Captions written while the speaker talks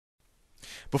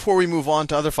before we move on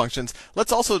to other functions,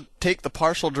 let's also take the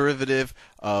partial derivative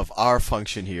of our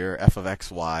function here, f of x,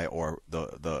 y, or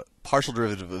the partial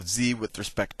derivative of z with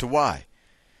respect to y.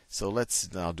 So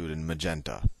I'll do it in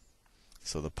magenta.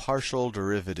 So the partial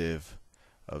derivative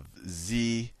of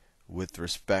z with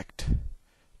respect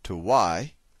to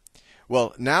y.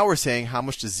 Well, now we're saying how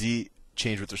much does z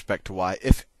change with respect to y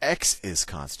if x is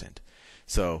constant.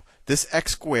 So this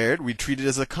x squared, we treat it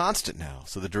as a constant now.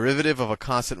 So the derivative of a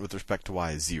constant with respect to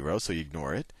y is 0, so you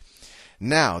ignore it.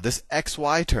 Now, this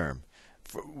xy term,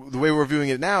 the way we're viewing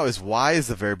it now is y is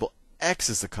the variable, x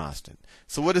is the constant.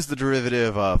 So what is the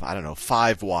derivative of,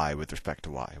 5y with respect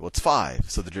to y? Well, it's 5.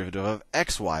 So the derivative of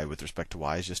xy with respect to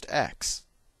y is just x.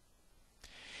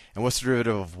 And what's the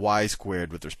derivative of y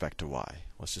squared with respect to y?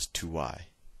 Well, it's just 2y.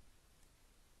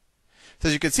 So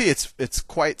as you can see, it's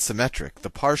quite symmetric. The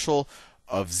partial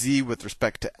of z with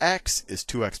respect to x is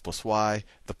 2x plus y.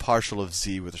 The partial of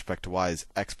z with respect to y is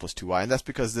x plus 2y. And that's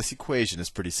because this equation is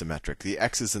pretty symmetric. The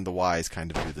x's and the y's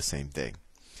kind of do the same thing.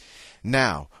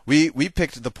 Now, we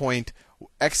picked the point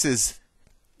x is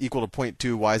equal to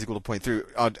 0.2, y is equal to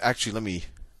 0.3. Actually, let me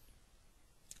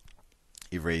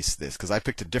erase this, because I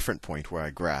picked a different point where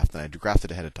I graphed, and I graphed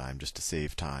it ahead of time just to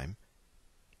save time.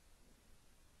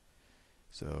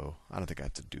 So I don't think I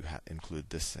have to include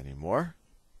this anymore.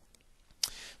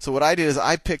 So what I did is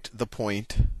I picked the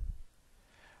point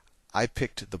x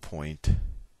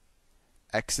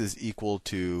is equal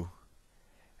to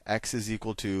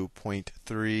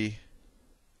 0.3,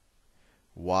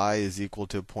 y is equal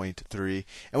to 0.3.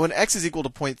 And when x is equal to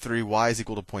 0.3, y is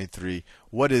equal to 0.3,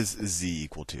 what is z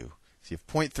equal to? So you have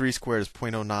 0.3 squared is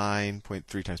 0.09,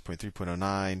 0.3 times 0.3,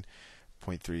 0.09,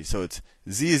 0.3. So it's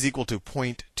z is equal to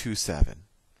 0.27,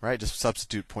 right? Just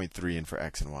substitute 0.3 in for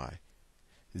x and y.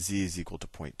 Z is equal to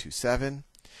 0.27.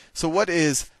 So what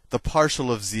is the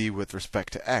partial of z with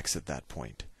respect to x at that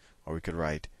point? Or we could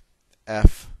write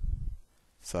f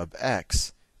sub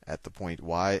x at the point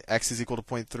y. X is equal to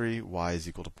 0.3, y is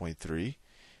equal to 0.3.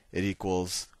 It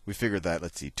equals, we figured that,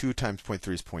 let's see, 2 times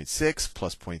 0.3 is 0.6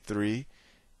 plus 0.3.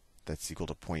 That's equal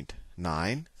to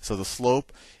 0.9. So the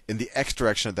slope in the x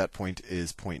direction at that point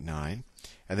is 0.9.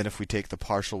 And then if we take the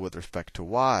partial with respect to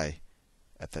y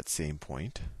at that same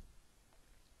point,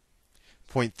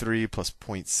 0.3 plus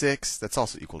 0.6, that's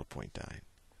also equal to 0.9.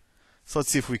 So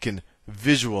let's see if we can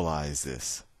visualize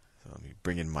this. So let me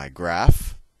bring in my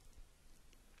graph.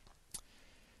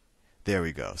 There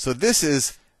we go. So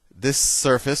this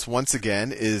surface, once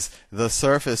again, is the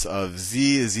surface of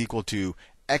z is equal to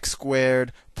x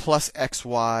squared plus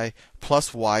xy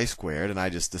plus y squared. And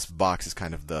this box is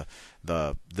kind of the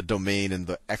domain and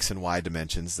the x and y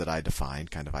dimensions that I defined.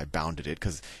 I bounded it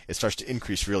because it starts to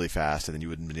increase really fast, and then you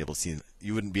wouldn't be able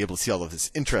to see all of this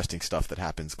interesting stuff that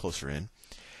happens closer in.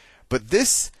 But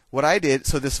what I did,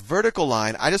 so this vertical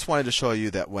line, I just wanted to show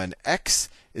you that when x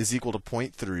is equal to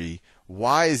 0.3,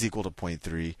 y is equal to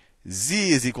 0.3,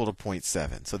 z is equal to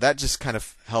 0.7. So that just kind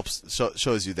of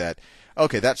shows you that,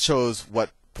 okay, that shows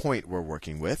what point we're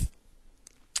working with.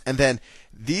 And then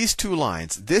these two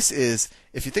lines, this is,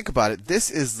 if you think about it, this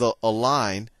is a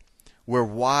line where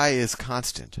y is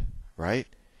constant, right?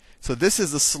 So this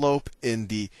is the slope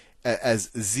as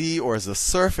z, or as the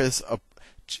surface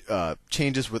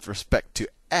changes with respect to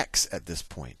x at this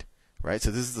point, right?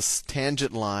 So this is the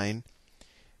tangent line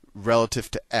relative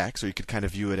to x, or you could kind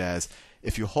of view it as,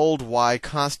 if you hold y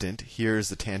constant, here's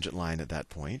the tangent line at that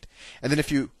point. And then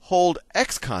if you hold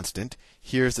x constant,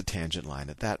 here's the tangent line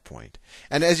at that point.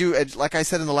 And like I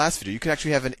said in the last video, you can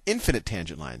actually have an infinite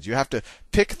tangent lines. You have to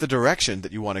pick the direction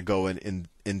that you want to go in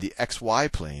the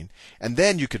xy plane, and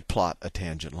then you could plot a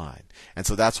tangent line. And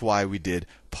so that's why we did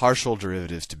partial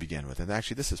derivatives to begin with. And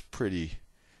actually, this is pretty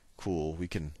cool. We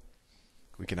can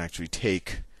actually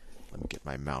take, let me get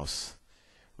my mouse.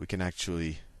 We can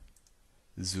actually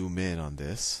zoom in on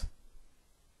this.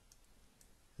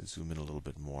 Zoom in a little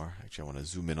bit more. Actually, I want to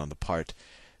zoom in on the part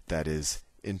that is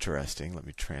interesting. Let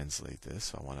me translate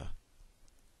this.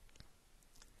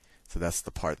 So that's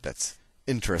the part that's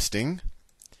interesting.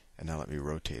 And now let me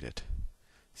rotate it.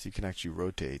 So you can actually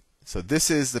rotate. So this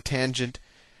is the tangent.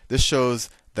 This shows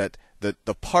that the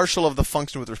partial of the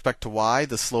function with respect to y,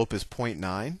 the slope is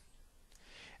 0.9.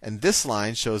 And this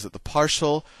line shows that the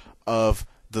partial of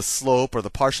the slope, or the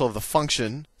partial of the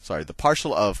function, the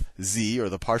partial of z, or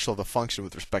the partial of the function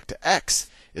with respect to x,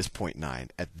 is 0.9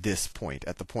 at this point.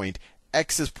 At the point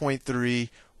x is 0.3,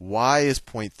 y is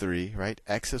 0.3, right?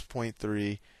 X is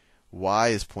 0.3, y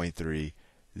is 0.3,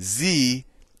 z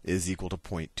is equal to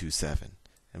 0.27.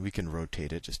 And we can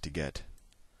rotate it just to get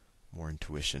more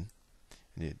intuition.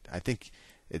 And I think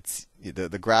it's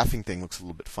the graphing thing looks a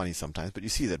little bit funny sometimes, but you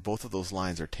see that both of those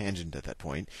lines are tangent at that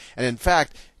point. And in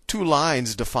fact, two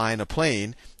lines define a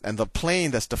plane, and the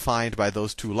plane that's defined by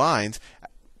those two lines,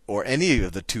 or any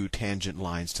of the two tangent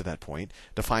lines to that point,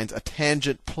 defines a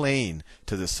tangent plane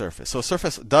to this surface. So a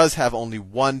surface does have only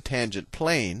one tangent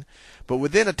plane, but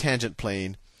within a tangent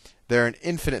plane, there are an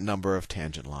infinite number of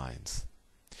tangent lines.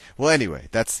 Well, anyway,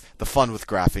 that's the fun with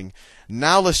graphing.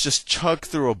 Now let's just chug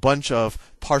through a bunch of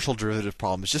partial derivative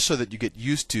problems just so that you get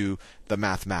used to the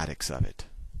mathematics of it.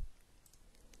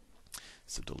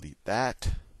 So delete that.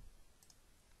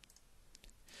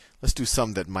 Let's do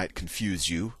some that might confuse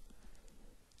you,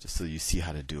 just so you see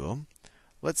how to do them.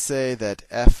 Let's say that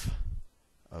f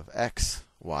of x,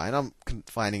 y, and I'm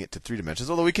confining it to 3 dimensions,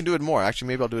 although we can do it more. Actually,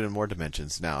 maybe I'll do it in more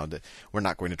dimensions now. We're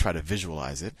not going to try to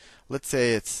visualize it. Let's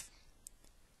say it's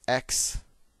x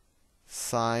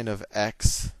sine of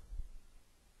x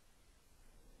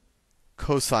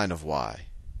cosine of y.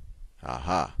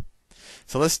 Aha.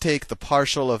 So let's take the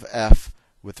partial of f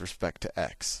with respect to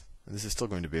x. And this is still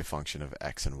going to be a function of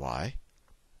x and y.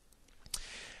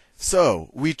 So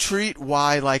we treat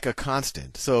y like a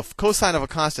constant. So if cosine of a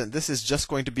constant, this is just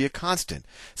going to be a constant.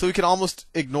 So we could almost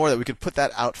ignore that. We could put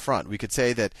that out front. We could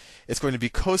say that it's going to be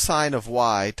cosine of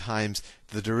y times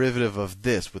the derivative of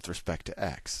this with respect to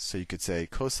x. So you could say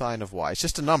cosine of y. It's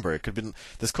just a number. It could be,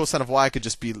 this cosine of y could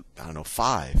just be, I don't know,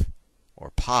 5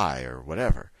 or pi or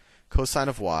whatever. Cosine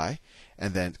of y,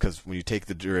 and then, because when you take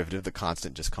the derivative, the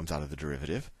constant just comes out of the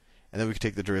derivative. And then we could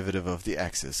take the derivative of the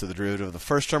x's. So the derivative of the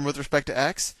first term with respect to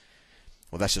x,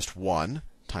 well, that's just 1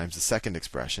 times the second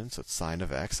expression. So it's sine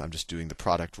of x. I'm just doing the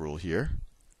product rule here.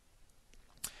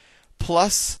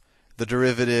 Plus the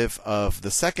derivative of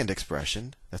the second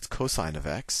expression, that's cosine of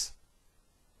x.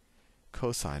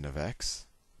 Cosine of x.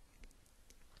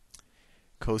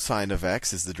 Cosine of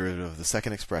x is the derivative of the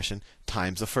second expression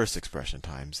times the first expression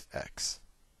times x.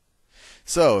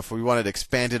 So if we wanted to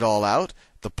expand it all out,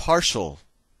 the partial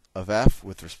of f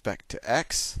with respect to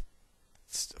x,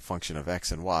 it's a function of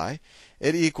x and y,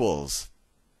 it equals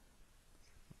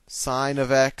sine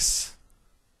of x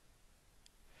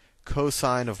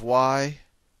cosine of y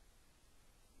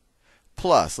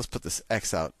plus, let's put this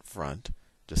x out front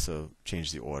just so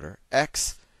change the order,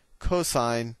 x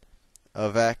cosine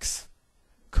of x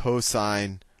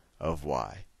cosine of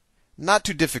y. Not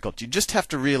too difficult. You just have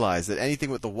to realize that anything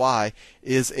with the y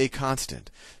is a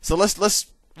constant. So let's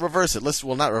reverse it.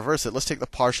 Well, not reverse it. Let's take the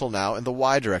partial now in the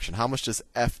y direction. How much does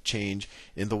f change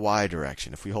in the y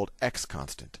direction if we hold x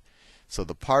constant? So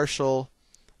the partial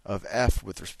of f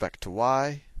with respect to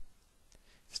y,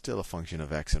 still a function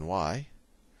of x and y.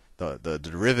 The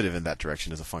derivative in that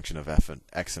direction is a function of f and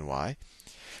x and y.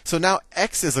 So now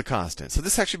x is a constant. So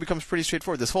this actually becomes pretty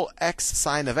straightforward. This whole x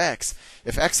sine of x,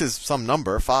 if x is some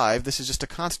number, 5, this is just a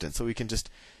constant. So we can just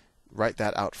write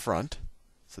that out front.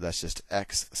 So that's just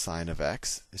x sine of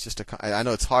x. It's just I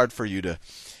know it's hard for you to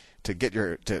get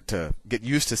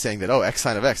used to saying that, oh, x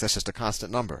sine of x, that's just a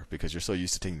constant number, because you're so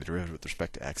used to taking the derivative with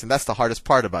respect to x. And that's the hardest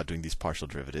part about doing these partial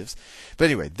derivatives. But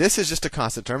anyway, this is just a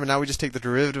constant term, and now we just take the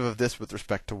derivative of this with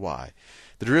respect to y.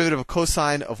 The derivative of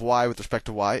cosine of y with respect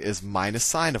to y is minus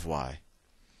sine of y.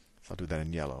 So I'll do that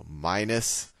in yellow.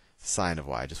 Minus sine of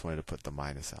y. I just wanted to put the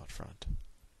minus out front.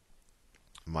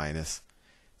 Minus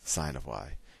sine of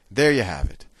y. There you have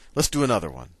it. Let's do another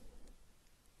one.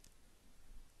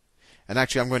 And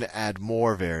actually, I'm going to add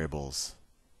more variables.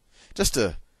 Just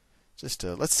to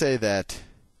let's say that,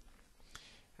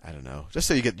 I don't know, just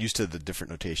so you get used to the different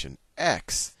notation.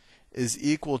 X is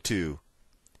equal to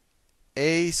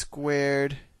a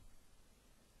squared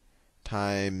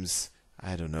times,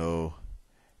 I don't know,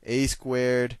 a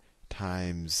squared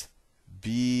times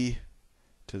b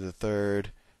to the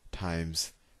third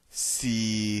times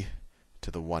c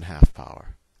to the 1/2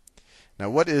 power. Now,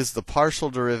 what is the partial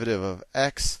derivative of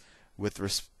x with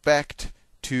respect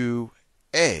to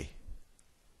a?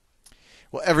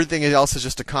 Well, everything else is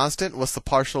just a constant. What's the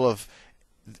partial of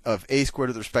a squared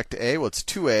with respect to a? Well, it's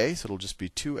 2a, so it'll just be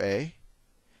 2a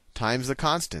times the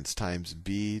constants, times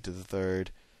b to the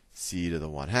third, c to the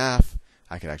 1/2.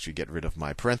 I could actually get rid of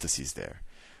my parentheses there.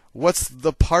 What's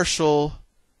the partial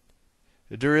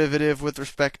derivative with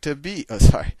respect to b?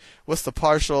 What's the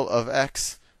partial of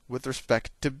x with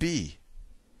respect to b?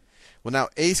 Well, now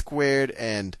a squared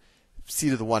and c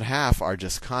to the 1/2 are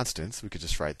just constants. We could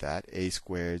just write that. A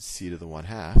squared c to the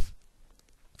 1/2.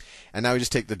 And now we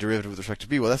just take the derivative with respect to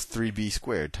b. Well, that's 3b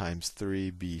squared times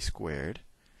 3b squared.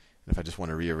 And if I just want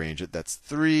to rearrange it, that's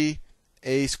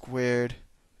 3a squared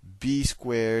b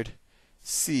squared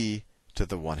c to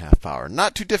the 1/2 power.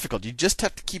 Not too difficult. You just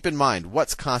have to keep in mind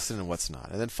what's constant and what's not.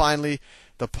 And then finally,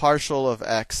 the partial of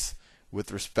x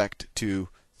with respect to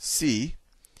c.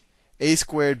 A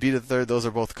squared b to the third, those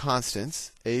are both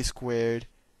constants. A squared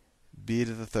b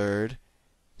to the third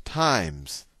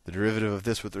times the derivative of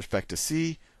this with respect to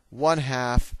c,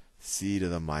 1/2 c to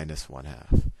the minus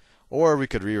 1/2. Or we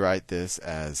could rewrite this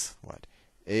as what?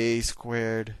 A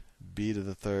squared b to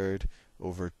the third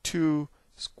over 2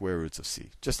 square roots of c.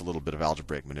 Just a little bit of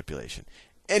algebraic manipulation.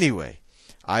 Anyway,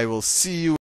 I will see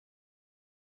you